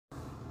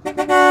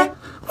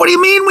What do you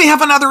mean we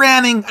have another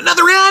ANENG?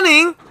 Another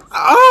ANENG?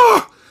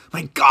 Oh,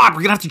 my God,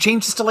 we're going to have to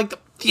change this to like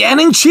the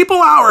ANENG cheapo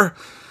hour.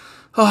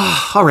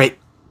 Oh, all right,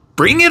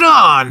 bring it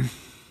on.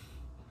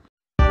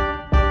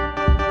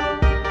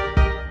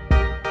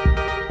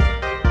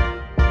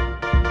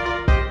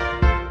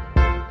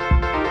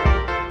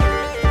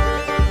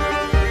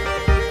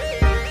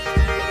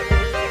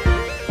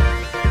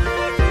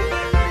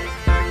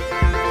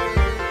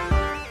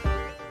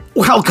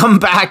 Welcome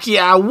back.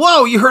 Yeah,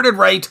 whoa, you heard it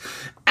right.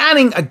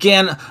 ANENG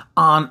again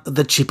on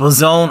the cheapo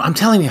zone. I'm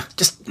telling you,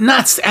 just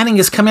nuts. ANENG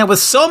is coming out with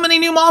so many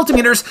new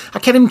multimeters. I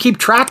can't even keep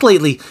track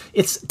lately.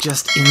 It's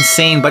just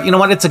insane. But you know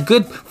what? It's a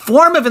good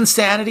form of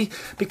insanity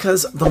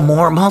because the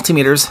more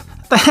multimeters,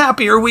 the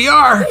happier we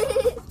are.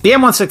 The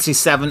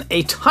M167,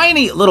 a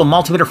tiny little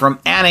multimeter from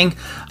ANENG.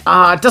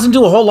 It doesn't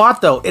do a whole lot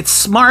though. It's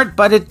smart,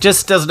 but it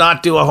just does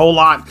not do a whole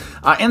lot.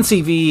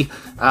 NCV,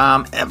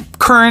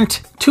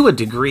 current to a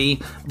degree,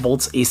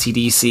 volts,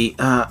 AC/DC,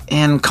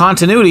 and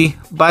continuity,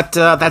 but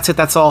that's it.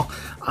 That's all.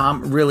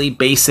 Really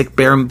basic,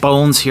 bare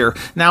bones here.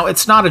 Now,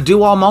 it's not a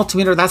do-all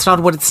multimeter. That's not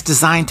what it's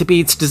designed to be.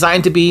 It's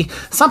designed to be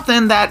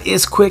something that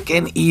is quick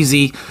and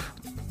easy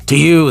to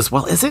use.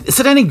 Well, is it? Is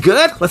it any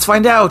good? Let's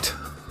find out.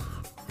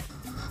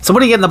 So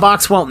what do you get in the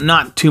box? Well,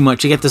 not too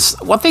much. You get this,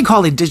 what they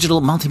call a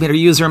digital multimeter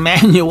user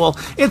manual.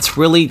 It's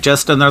really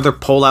just another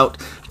pull-out.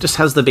 Just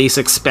has the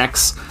basic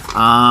specs.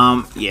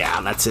 Yeah,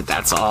 that's it.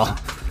 That's all.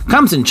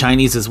 Comes in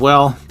Chinese as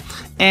well.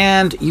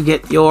 And you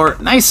get your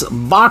nice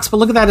box, but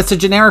look at that, it's a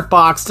generic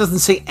box. Doesn't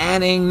say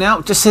ANENG, no,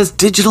 it just says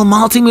digital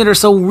multimeter.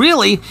 So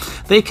really,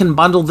 they can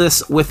bundle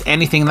this with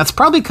anything. That's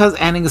probably because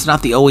ANENG is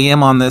not the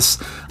OEM on this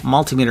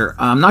multimeter.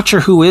 I'm not sure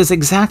who is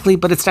exactly,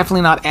 but it's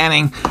definitely not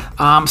ANENG.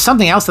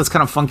 Something else that's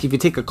kind of funky, if you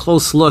take a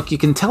close look, you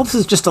can tell this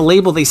is just a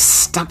label they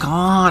stuck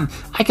on.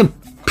 I can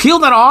peel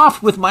that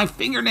off with my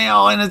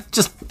fingernail and it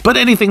just put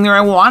anything there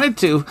I wanted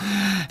to.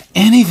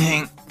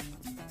 Anything.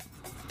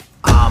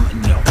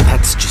 No,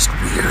 that's just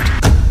weird.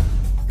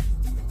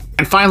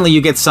 And finally,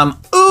 you get some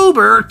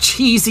uber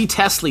cheesy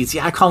test leads.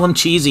 Yeah, I call them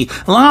cheesy.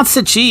 Lots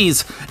of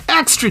cheese.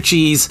 Extra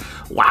cheese.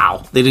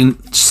 Wow, they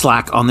didn't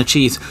slack on the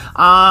cheese.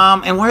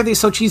 And why are they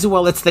so cheesy?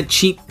 Well, it's that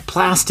cheap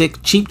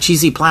plastic, cheap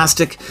cheesy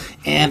plastic.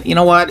 And you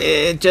know what?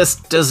 It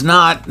just does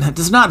not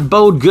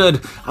bode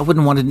good. I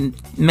wouldn't want to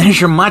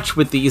measure much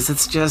with these.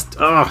 It's just,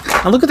 oh.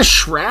 And look at the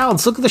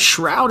shrouds. Look at the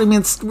shroud. I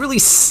mean, it's really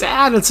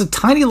sad. It's a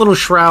tiny little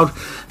shroud.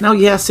 Now,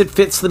 yes, it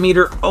fits the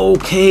meter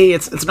okay.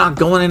 It's not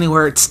going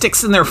anywhere. It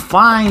sticks in there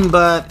fine,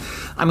 but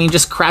I mean,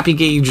 just crappy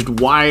gauged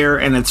wire,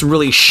 and it's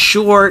really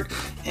short,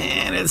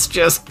 and it's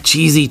just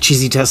cheesy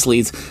test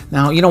leads.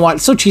 Now, you know what?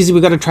 It's so cheesy, we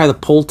got to try the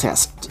pull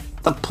test.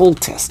 The pull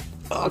test.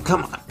 Oh,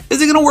 come on.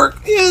 Is it going to work?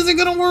 Is it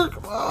going to work?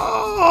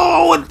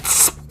 Oh,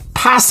 it's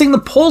passing the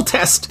pull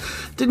test.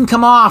 Didn't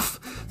come off.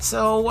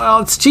 So, well,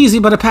 it's cheesy,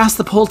 but it passed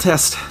the pull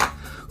test.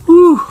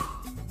 Whew.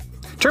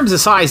 In terms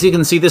of size, you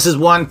can see this is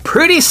one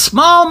pretty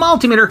small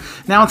multimeter.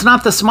 Now, it's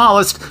not the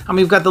smallest. I mean,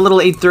 we've got the little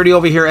 830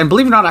 over here, and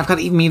believe it or not, I've got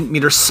an 8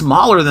 meter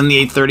smaller than the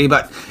 830,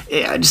 but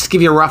just to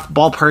give you a rough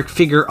ballpark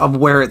figure of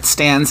where it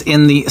stands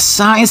in the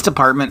size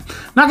department.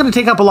 Not going to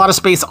take up a lot of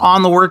space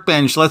on the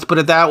workbench, let's put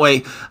it that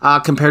way,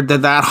 compared to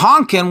that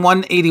honkin'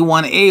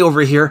 181A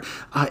over here.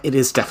 It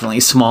is definitely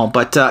small,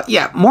 but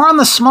yeah, more on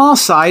the small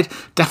side.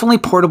 Definitely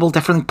portable,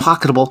 definitely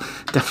pocketable,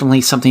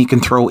 definitely something you can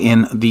throw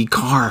in the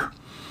car.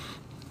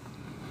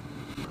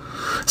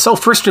 So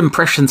first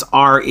impressions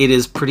are it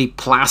is pretty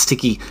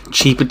plasticky,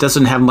 cheap. It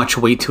doesn't have much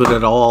weight to it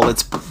at all.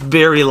 It's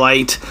very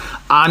light.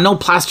 No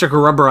plastic or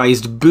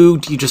rubberized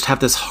boot. You just have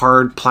this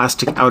hard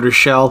plastic outer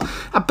shell.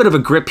 A bit of a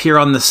grip here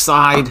on the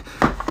side.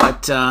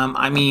 But,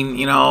 I mean,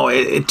 you know,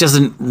 it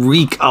doesn't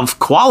reek of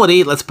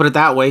quality. Let's put it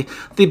that way.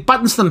 The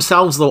buttons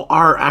themselves, though,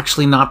 are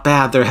actually not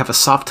bad. They have a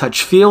soft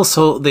touch feel,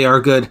 so they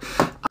are good.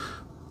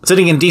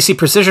 Sitting in DC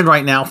precision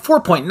right now,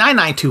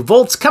 4.992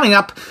 volts coming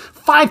up.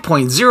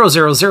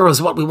 5.000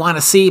 is what we want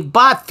to see,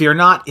 but fear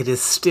not, it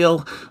is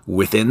still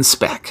within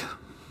spec.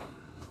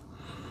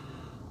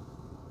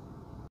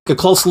 A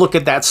close look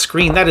at that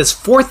screen. That is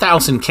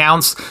 4,000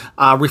 counts.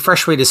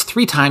 Refresh rate is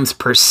 3 times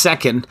per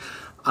second.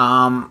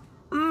 You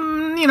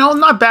know,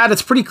 not bad.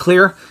 It's pretty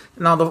clear.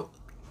 Now, the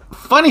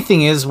funny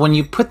thing is, when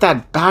you put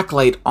that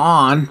backlight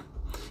on,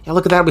 yeah,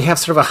 look at that. We have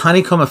sort of a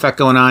honeycomb effect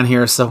going on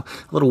here. So a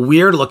little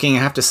weird looking, I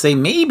have to say.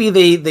 Maybe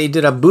they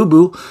did a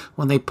boo-boo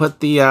when they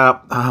put the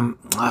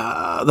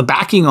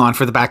backing on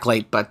for the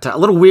backlight, but a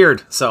little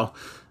weird. So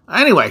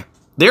anyway,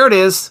 there it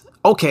is.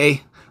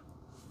 Okay.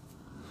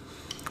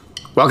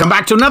 Welcome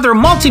back to another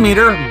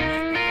multimeter.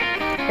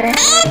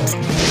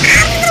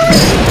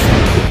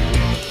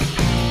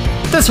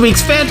 This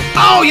week's Fed.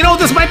 Oh, you know,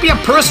 this might be a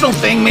personal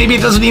thing. Maybe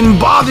it doesn't even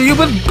bother you,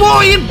 but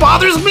boy, it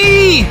bothers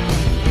me.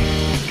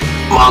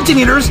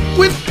 Multimeters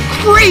with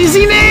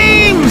crazy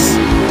names!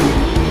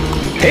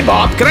 Hey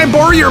Bob, can I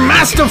borrow your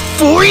Mastiff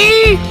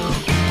Fooey?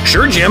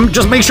 Sure Jim,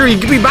 just make sure you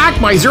give me back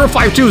my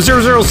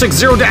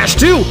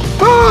 0520060-2.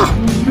 Oh.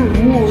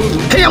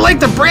 Hey, I like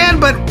the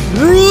brand, but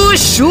really?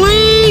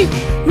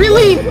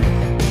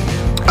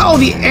 Oh,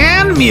 the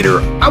AN meter.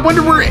 I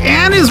wonder where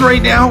AN is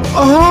right now.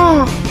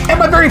 Oh, and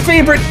my very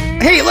favorite.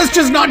 Hey, let's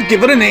just not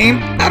give it a name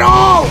at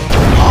all.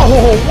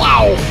 Oh,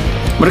 wow.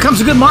 When it comes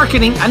to good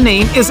marketing, a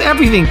name is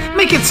everything.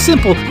 Make it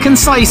simple,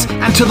 concise,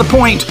 and to the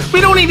point.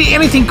 We don't need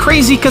anything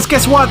crazy, because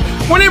guess what?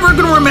 We're never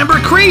going to remember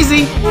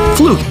crazy.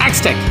 Fluke,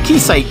 X-Tech,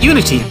 Keysight,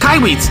 UNI-T,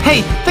 Kaiweets.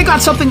 Hey, they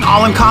got something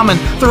all in common.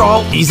 They're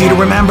all easy to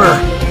remember.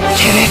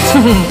 Get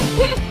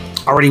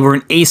it? Already, we're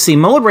in AC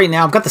mode right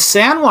now. I've got the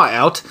Sanwa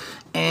out,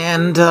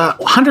 and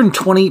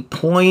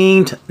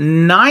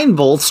 120.9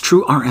 volts,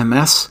 true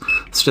RMS.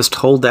 Let's just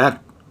hold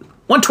that.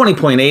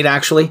 120.8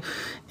 actually.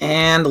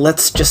 And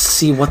let's just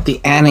see what the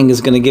ANENG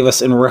is going to give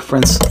us in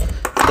reference to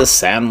the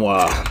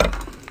Sanwa.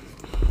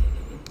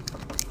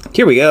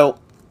 Here we go.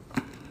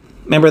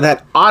 Remember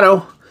that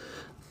auto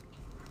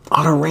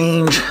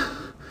range.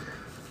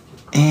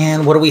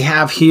 And what do we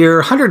have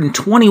here?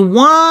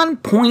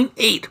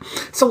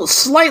 121.8. So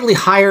slightly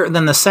higher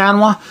than the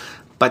Sanwa,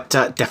 but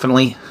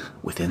definitely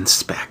within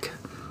spec.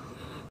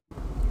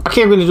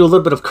 Okay, we're going to do a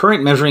little bit of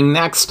current measuring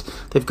next.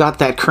 They've got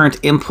that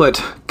current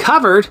input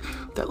covered,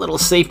 that little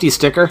safety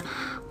sticker.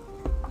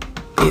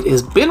 It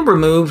has been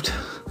removed.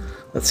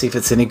 Let's see if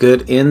it's any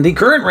good in the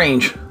current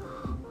range.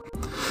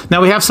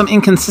 Now we have some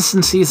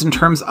inconsistencies in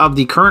terms of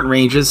the current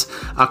ranges.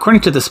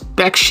 According to the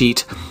spec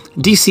sheet,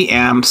 DC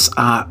amps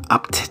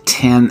up to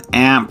 10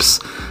 amps.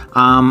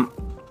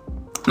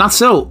 Not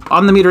so.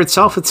 On the meter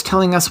itself, it's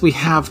telling us we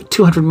have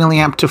 200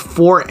 milliamp to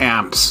 4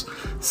 amps.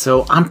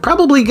 So I'm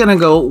probably going to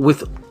go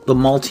with the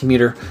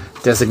multimeter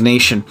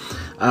designation.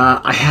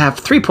 I have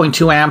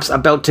 3.2 amps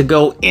about to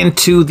go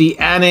into the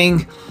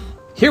ANENG.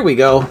 Here we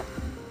go.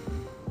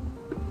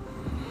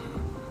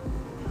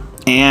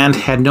 And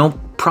had no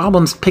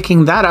problems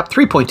picking that up.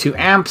 3.2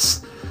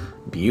 amps.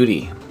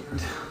 Beauty.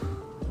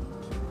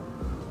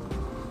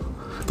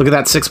 Look at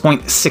that,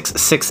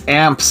 6.66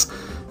 amps.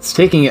 It's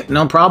taking it,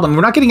 no problem.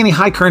 We're not getting any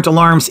high current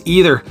alarms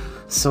either.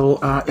 So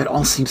it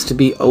all seems to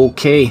be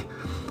okay.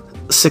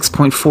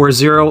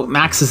 6.40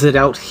 maxes it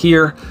out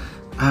here.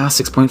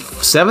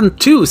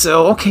 6.72,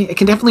 so okay, it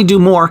can definitely do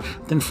more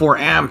than 4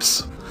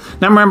 amps.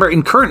 Now remember,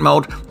 in current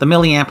mode, the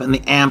milliamp and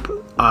the amp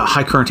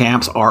high current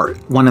amps are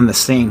one and the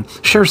same,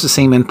 shares the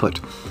same input.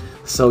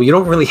 So you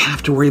don't really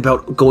have to worry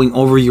about going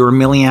over your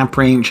milliamp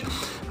range.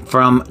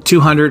 From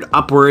 200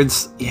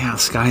 upwards, yeah,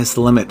 sky is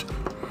the limit.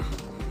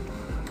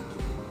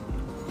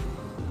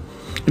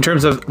 In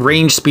terms of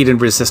range, speed,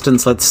 and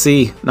resistance, let's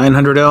see,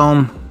 900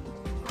 ohm,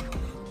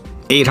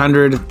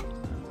 800,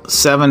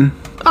 7.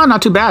 Oh,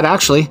 not too bad,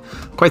 actually.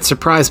 Quite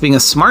surprised, being a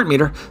smart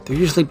meter. They're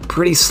usually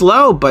pretty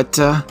slow, but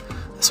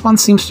this one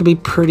seems to be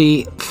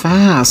pretty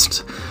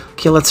fast.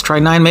 Okay, let's try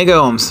 9 mega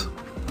ohms.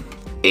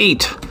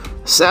 8,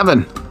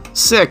 7,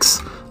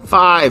 6,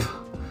 5.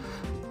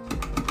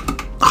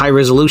 High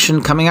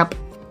resolution coming up.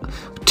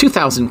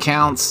 2,000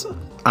 counts.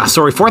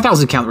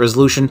 4,000 count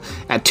resolution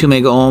at 2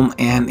 mega ohm.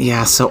 And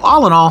yeah, so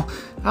all in all,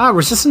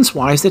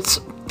 resistance-wise, it's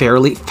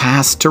fairly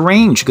fast to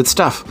range. Good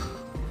stuff.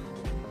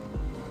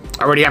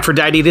 Already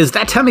Aphrodite, it is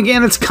that time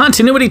again. It's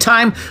continuity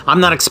time.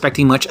 I'm not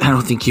expecting much. I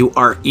don't think you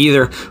are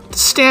either.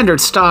 Standard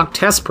stock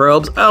test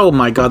probes. Oh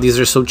my god, these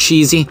are so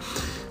cheesy.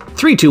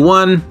 3, 2,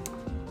 1.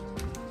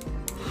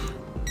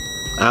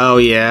 Oh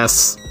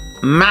yes.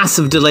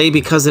 Massive delay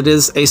because it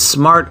is a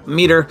smart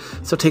meter,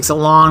 so it takes a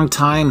long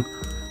time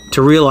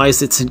to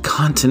realize it's in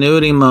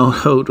continuity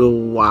mode. Oh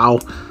wow.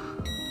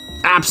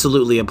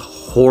 Absolutely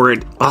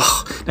abhorrent.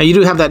 Oh, now you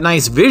do have that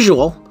nice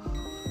visual,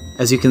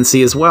 as you can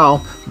see as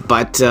well,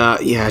 but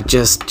yeah,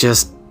 just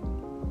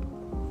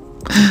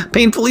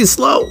painfully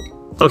slow.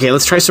 Okay,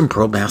 let's try some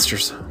Probe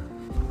Masters.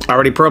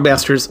 Already Probe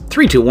Masters,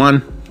 3, 2,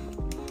 1.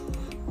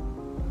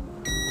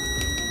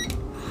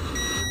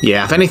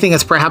 Yeah, if anything,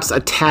 it's perhaps a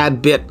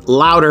tad bit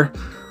louder,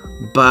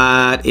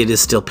 but it is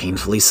still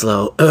painfully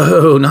slow.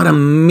 Oh, not a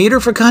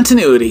meter for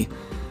continuity.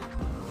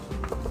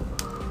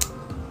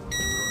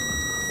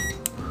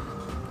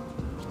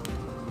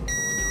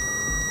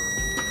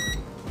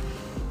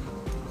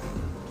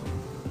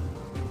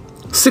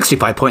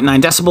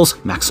 .9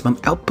 decibels, maximum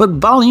output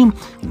volume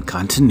in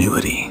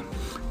continuity.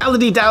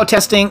 LED diode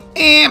testing,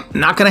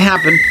 not gonna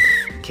happen.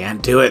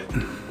 Can't do it.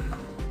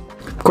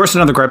 Of course,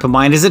 another gripe of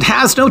mine is it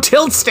has no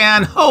tilt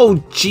stand.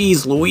 Oh,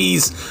 geez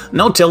Louise,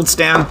 no tilt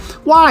stand.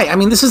 Why? I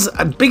mean, this is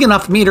a big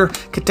enough meter,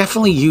 could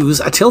definitely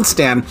use a tilt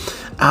stand.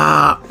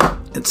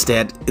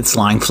 Instead, it's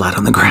lying flat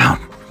on the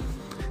ground.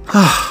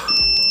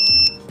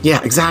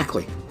 Yeah,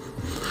 exactly.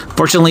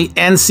 Fortunately,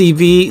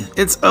 NCV,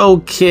 it's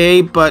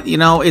okay, but you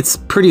know, it's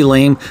pretty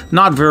lame,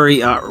 not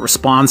very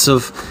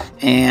responsive,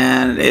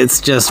 and it's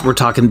just, we're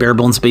talking bare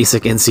bones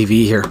basic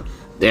NCV here.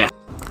 Yeah.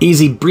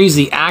 Easy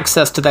breezy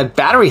access to that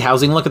battery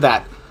housing. Look at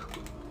that.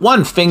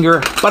 One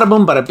finger, bada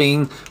boom, bada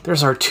bing.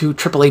 There's our 2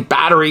 AAA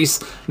batteries.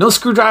 No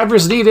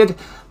screwdrivers needed.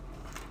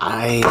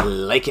 I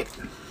like it.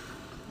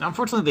 Now,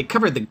 unfortunately, they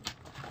covered the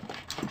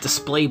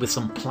display with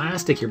some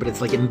plastic here, but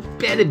it's like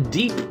embedded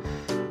deep.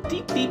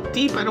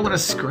 Deep. I don't want to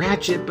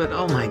scratch it, but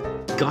oh my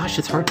gosh,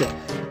 it's hard to...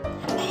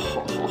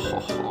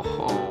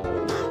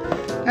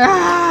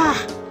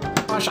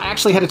 Gosh, gosh, I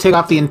actually had to take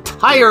off the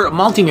entire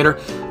multimeter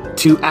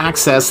to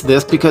access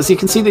this because you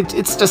can see that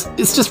it's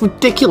just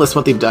ridiculous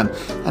what they've done.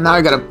 And now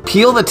I gotta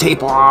peel the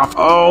tape off.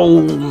 Oh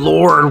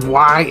Lord,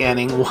 why,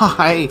 ANENG?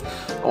 Why?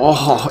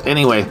 Oh,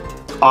 anyway,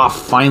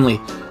 off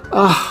finally.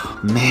 Oh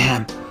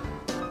man.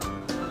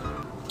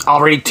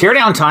 Already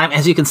teardown time.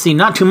 As you can see,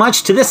 not too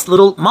much to this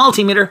little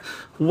multimeter.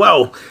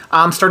 Whoa.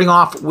 Starting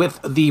off with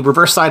the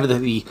reverse side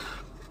of the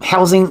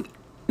housing.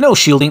 No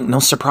shielding, no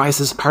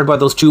surprises. Powered by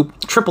those two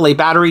AAA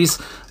batteries.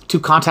 Two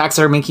contacts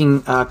that are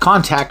making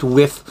contact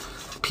with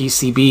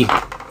PCB.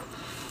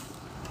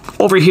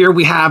 Over here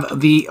we have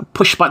the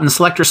push button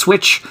selector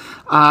switch.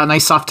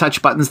 Nice soft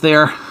touch buttons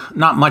there.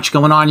 Not much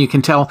going on, you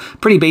can tell.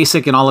 Pretty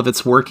basic in all of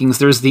its workings.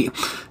 There's the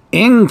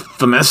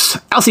infamous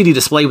LCD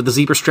display with the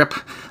zebra strip.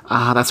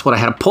 That's what I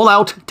had to pull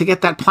out to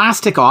get that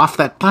plastic off,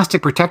 that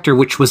plastic protector,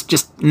 which was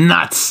just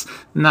nuts.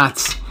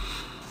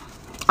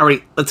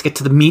 Alright, let's get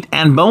to the meat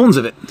and bones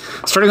of it.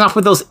 Starting off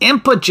with those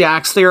input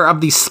jacks, they're of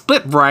the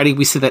split variety.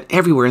 We see that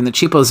everywhere in the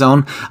cheapo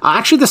zone.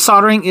 Actually, the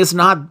soldering is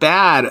not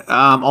bad,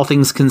 all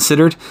things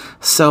considered.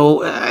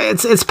 So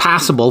it's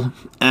passable.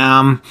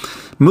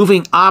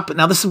 Moving up,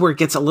 now this is where it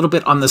gets a little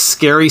bit on the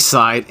scary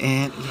side.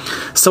 And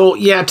so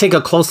yeah, take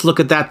a close look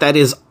at that. That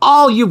is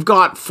all you've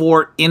got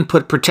for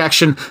input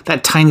protection.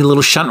 That tiny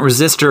little shunt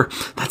resistor.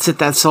 That's it,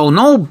 that's all.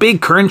 No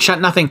big current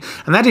shunt, nothing.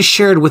 And that is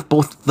shared with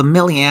both the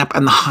milliamp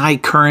and the high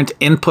current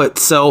input.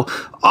 So,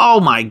 oh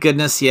my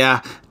goodness,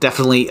 yeah,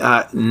 definitely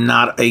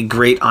not a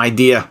great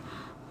idea.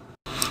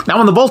 Now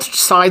on the voltage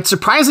side,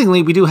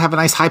 surprisingly, we do have a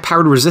nice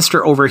high-powered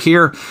resistor over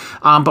here,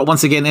 but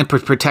once again,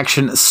 input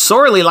protection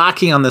sorely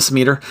lacking on this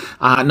meter.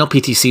 No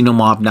PTC, no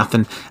MOB,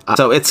 nothing.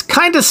 So it's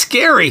kind of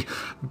scary,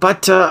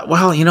 but,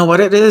 well, you know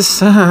what it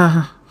is?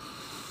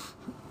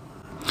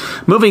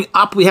 Moving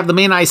up, we have the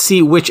main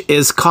IC, which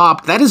is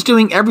COP. That is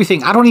doing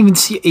everything. I don't even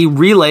see a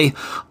relay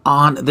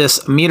on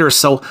this meter,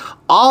 so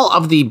all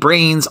of the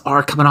brains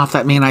are coming off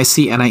that main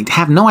IC, and I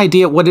have no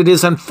idea what it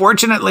is,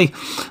 unfortunately,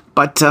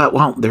 but,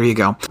 well, there you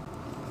go.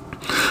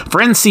 For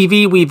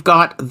NCV, we've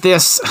got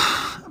this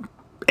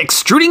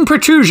extruding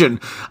protrusion,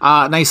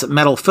 nice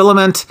metal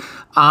filament,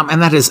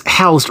 and that is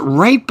housed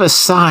right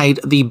beside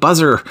the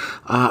buzzer,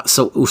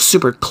 so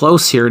super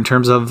close here in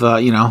terms of,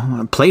 you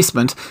know,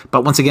 placement.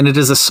 But once again, it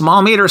is a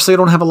small meter, so you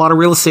don't have a lot of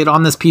real estate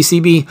on this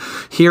PCB.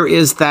 Here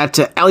is that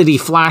LED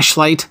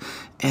flashlight,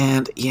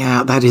 and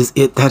yeah, that is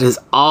it. That is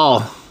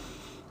all.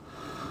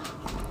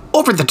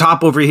 Over at the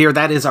top over here,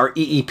 that is our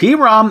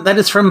EEPROM. That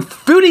is from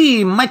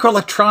Foodie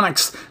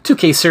Microelectronics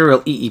 2K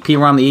serial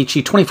EEPROM, the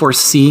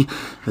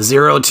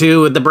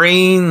HE24C02 with the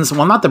brains.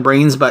 Well, not the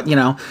brains, but, you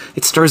know,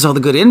 it stores all the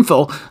good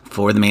info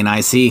for the main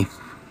IC.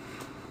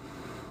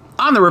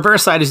 On the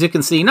reverse side, as you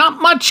can see, not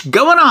much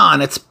going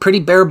on. It's pretty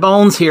bare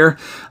bones here.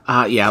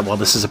 Yeah, well,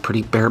 this is a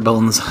pretty bare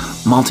bones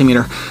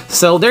multimeter.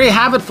 So there you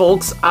have it,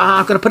 folks.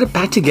 I'm going to put it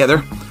back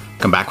together.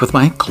 Come back with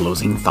my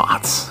closing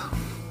thoughts.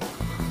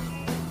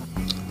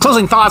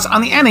 Closing thoughts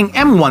on the ANENG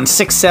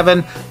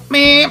M167.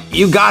 Meh,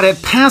 you got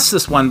it. Pass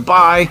this one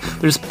by.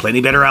 There's plenty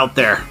better out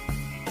there.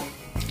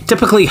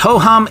 Typically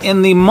ho-hum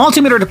in the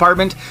multimeter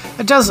department.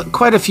 It does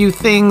quite a few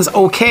things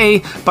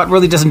okay, but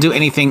really doesn't do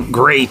anything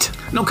great.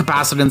 No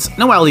capacitance,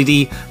 no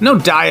LED, no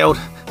diode,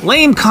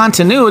 lame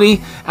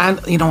continuity,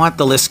 and you know what?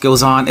 The list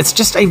goes on. It's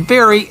just a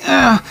very,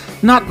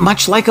 not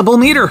much likable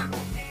meter.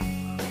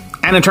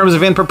 And in terms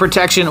of input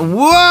protection,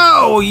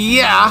 whoa,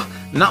 yeah.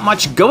 Not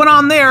much going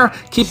on there.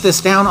 Keep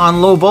this down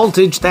on low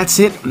voltage. That's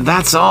it.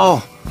 That's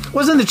all.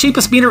 Wasn't the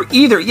cheapest meter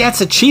either. Yeah,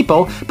 it's a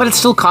cheapo, but it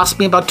still cost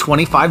me about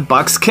 25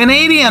 bucks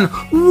Canadian.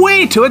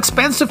 Way too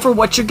expensive for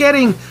what you're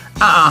getting.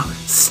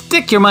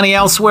 Stick your money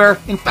elsewhere.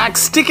 In fact,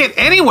 stick it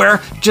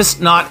anywhere,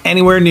 just not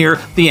anywhere near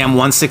the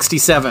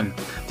M167.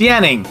 The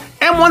ANENG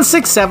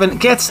M167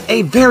 gets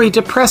a very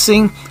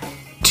depressing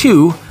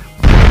 2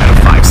 out of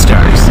 5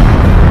 stars.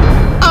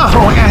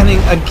 Oh, ANENG,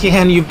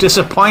 again, you've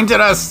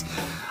disappointed us.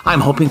 I'm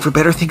hoping for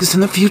better things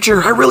in the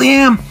future. I really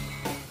am.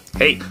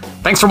 Hey,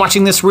 thanks for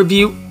watching this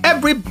review,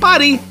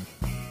 everybody.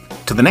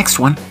 To the next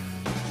one,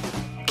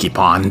 keep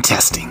on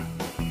testing.